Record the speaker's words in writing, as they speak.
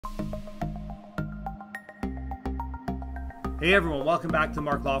Hey everyone, welcome back to the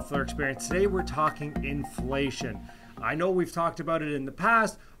Mark Loeffler Experience. Today we're talking inflation. I know we've talked about it in the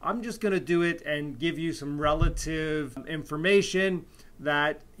past. I'm just going to do it and give you some relative information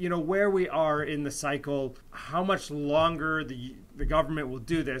that, where we are in the cycle, how much longer the government will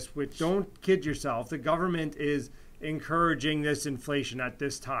do this, which, don't kid yourself, the government is encouraging this inflation at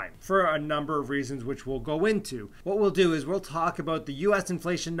this time for a number of reasons, which we'll go into. What we'll do is we'll talk about the US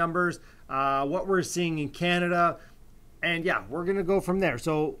inflation numbers, what we're seeing in Canada, and yeah, we're going to go from there.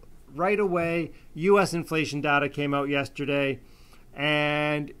 So right away, US inflation data came out yesterday,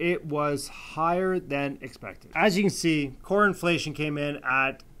 and it was higher than expected. As you can see, core inflation came in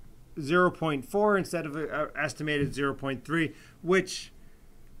at 0.4 instead of estimated 0.3, which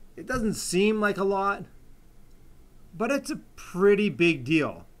it doesn't seem like a lot, but it's a pretty big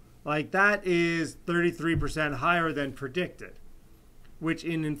deal. Like, that is 33% higher than predicted, which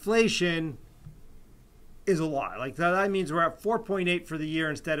in inflation is a lot. Like, that means we're at 4.8 for the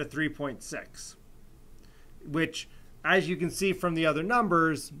year instead of 3.6, which, as you can see from the other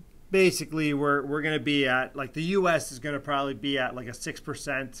numbers, basically we're going to be at, like, the US is going to probably be at like a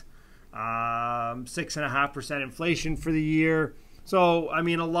 6%, 6.5% inflation for the year. So, I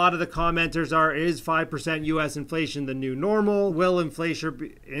mean, a lot of the commenters are, is 5% US inflation the new normal? Will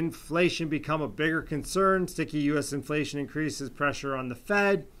inflation become a bigger concern? Sticky US inflation increases pressure on the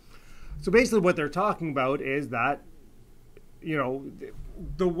Fed. So basically what they're talking about is that,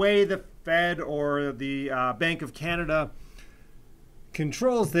 the way the Fed or the Bank of Canada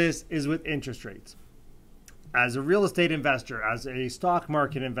controls this is with interest rates. As a real estate investor, as a stock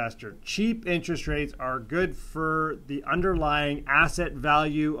market investor, cheap interest rates are good for the underlying asset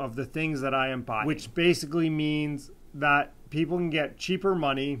value of the things that I am buying, which basically means that people can get cheaper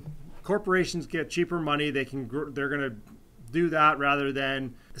money, corporations get cheaper money, they're going to do that rather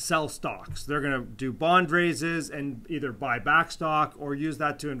than sell stocks. They're going to do bond raises and either buy back stock or use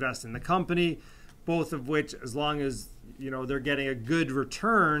that to invest in the company, both of which, as long as they're getting a good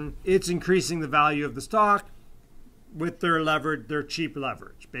return, it's increasing the value of the stock with their cheap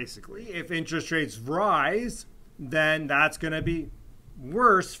leverage. Basically, if interest rates rise, then that's going to be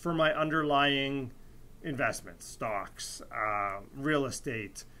worse for my underlying investments, stocks, real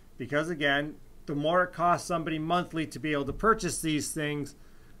estate, because again, the more it costs somebody monthly to be able to purchase these things,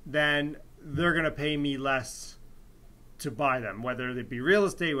 then they're going to pay me less to buy them, whether it be real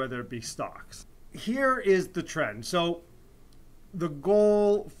estate, whether it be stocks. Here is the trend. So the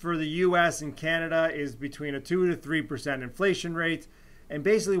goal for the US and Canada is between a 2 to 3% inflation rate. And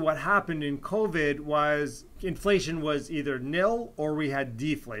basically what happened in COVID was inflation was either nil or we had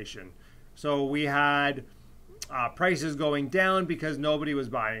deflation. So we had prices going down because nobody was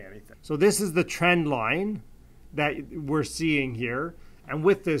buying anything. So this is the trend line that we're seeing here. And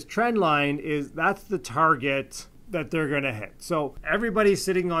with this trend line that's the target that they're going to hit. So everybody's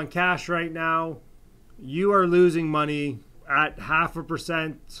sitting on cash right now. You are losing money at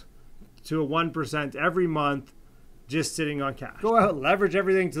 0.5% to 1% every month just sitting on cash. Go out, leverage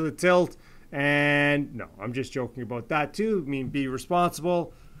everything to the tilt. And no, I'm just joking about that too. I mean, be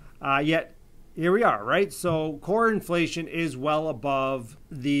responsible. Yet here we are, right? So core inflation is well above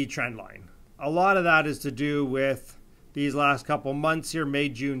the trend line. A lot of that is to do with these last couple months here, May,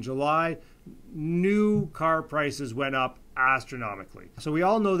 June, July. New car prices went up astronomically. So we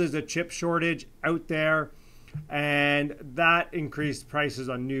all know there's a chip shortage out there, and that increased prices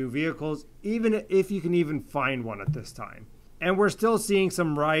on new vehicles, even if you can even find one at this time. And we're still seeing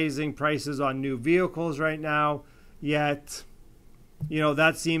some rising prices on new vehicles right now, yet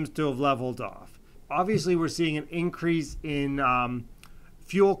that seems to have leveled off. Obviously, we're seeing an increase in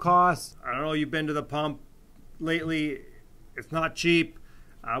fuel costs. I don't know, you've been to the pump lately. It's not cheap,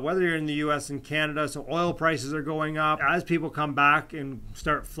 whether you're in the US and Canada. So oil prices are going up. As people come back and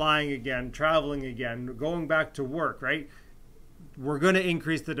start flying again, traveling again, going back to work, right? We're going to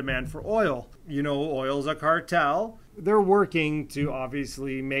increase the demand for oil. Oil's a cartel. They're working to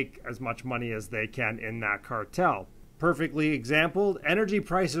obviously make as much money as they can in that cartel. Perfectly exampled, energy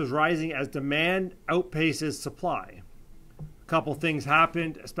prices rising as demand outpaces supply. A couple things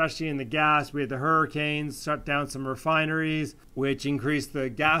happened, especially in the gas. We had the hurricanes shut down some refineries, which increased the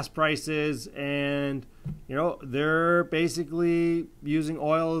gas prices, and they're basically using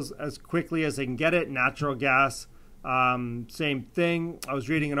oil as quickly as they can get it. Natural gas, same thing. I was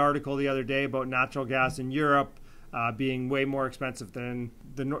reading an article the other day about natural gas in Europe being way more expensive than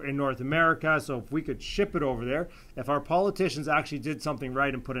in North America. So if we could ship it over there, if our politicians actually did something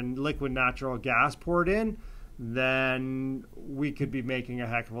right and put in liquid natural gas poured in, then we could be making a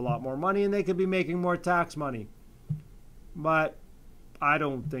heck of a lot more money, and they could be making more tax money. But I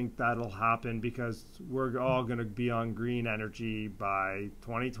don't think that'll happen because we're all going to be on green energy by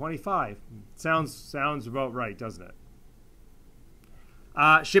 2025. Sounds about right, doesn't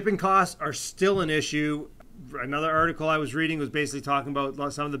it? Shipping costs are still an issue. Another article I was reading was basically talking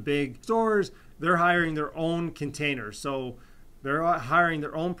about some of the big stores. They're hiring their own containers. So they're hiring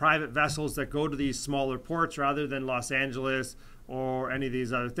their own private vessels that go to these smaller ports rather than Los Angeles or any of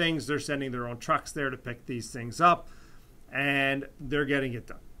these other things. They're sending their own trucks there to pick these things up, and they're getting it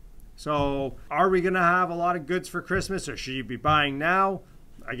done. So are we going to have a lot of goods for Christmas, or should you be buying now?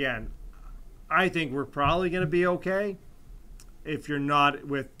 Again, I think we're probably going to be okay if you're not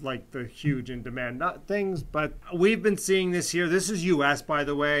with like the huge in demand things. But we've been seeing this here. This is US, by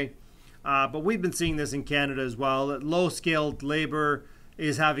the way. But we've been seeing this in Canada as well. That low-skilled labor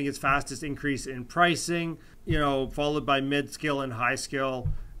is having its fastest increase in pricing, followed by mid-skill and high-skill.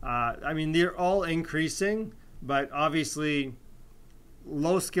 I mean, they're all increasing, but obviously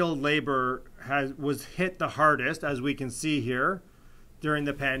low-skilled labor was hit the hardest, as we can see here, during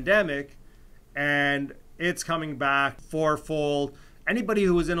the pandemic, and it's coming back fourfold. Anybody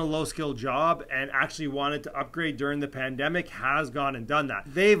who was in a low-skilled job and actually wanted to upgrade during the pandemic has gone and done that.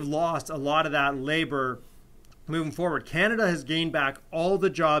 They've lost a lot of that labor moving forward. Canada has gained back all the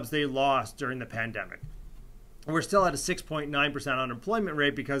jobs they lost during the pandemic. We're still at a 6.9% unemployment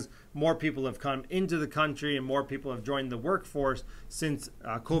rate because more people have come into the country and more people have joined the workforce since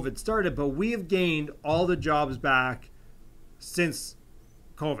COVID started. But we have gained all the jobs back since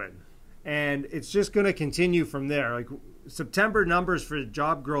COVID. And it's just going to continue from there. Like September numbers for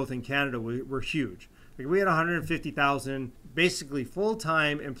job growth in Canada were huge. Like we had 150,000 basically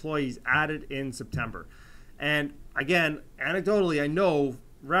full-time employees added in September. And again, anecdotally, I know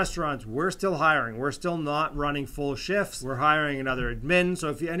restaurants, we're still hiring. We're still not running full shifts. We're hiring another admin. So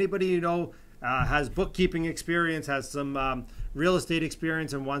if anybody has bookkeeping experience, has some real estate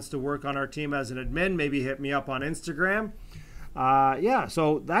experience, and wants to work on our team as an admin, maybe hit me up on Instagram.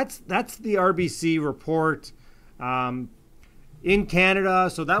 So that's the RBC report. In Canada,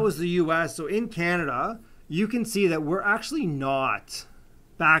 so that was the US. So in Canada, you can see that we're actually not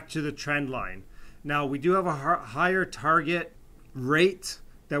back to the trend line. Now, we do have a higher target rate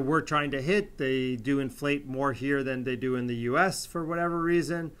that we're trying to hit. They do inflate more here than they do in the US for whatever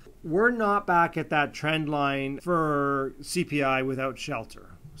reason. We're not back at that trend line for CPI without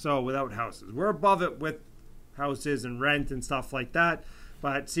shelter. So without houses. We're above it with houses and rent and stuff like that.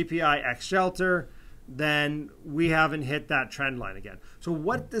 But CPI x shelter, then we haven't hit that trend line again. So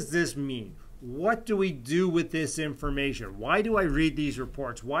what does this mean? What do we do with this information? Why do I read these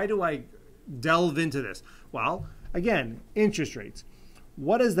reports? Why do I delve into this? Well, again, interest rates.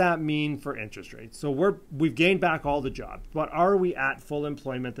 What does that mean for interest rates? So we've gained back all the jobs, but are we at full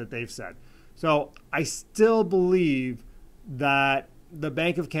employment that they've said? So I still believe that the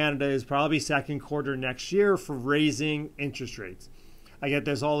Bank of Canada is probably second quarter next year for raising interest rates. I get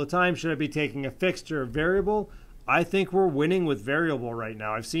this all the time. Should I be taking a fixed or a variable? I think we're winning with variable right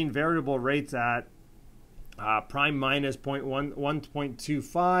now. I've seen variable rates at prime minus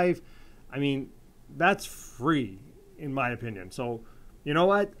 1.25. I mean, that's free in my opinion. So you know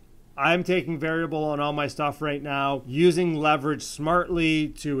what? I'm taking variable on all my stuff right now, using leverage smartly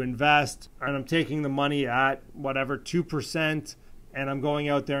to invest, and I'm taking the money at whatever 2%, and I'm going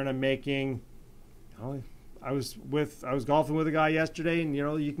out there and I'm making. I was golfing with a guy yesterday, and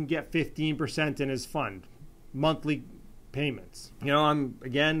you can get 15% in his fund, monthly payments. I'm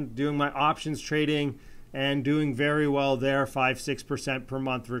again doing my options trading and doing very well there, 5-6% per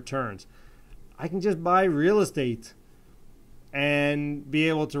month returns. I can just buy real estate and be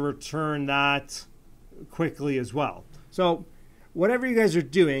able to return that quickly as well. So whatever you guys are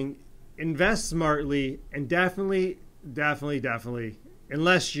doing, invest smartly, and definitely,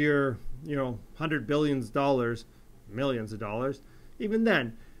 unless you're $100 billion, millions of dollars, even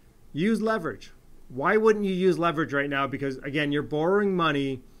then, use leverage. Why wouldn't you use leverage right now? Because again, you're borrowing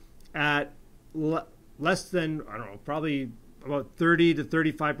money at less than, probably about 30 to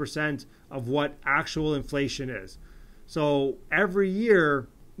 35% of what actual inflation is. So every year,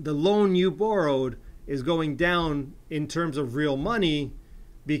 the loan you borrowed is going down in terms of real money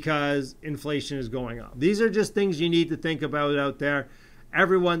because inflation is going up. These are just things you need to think about out there.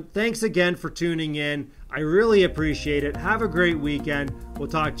 Everyone, thanks again for tuning in. I really appreciate it. Have a great weekend. We'll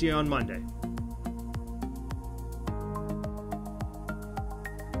talk to you on Monday.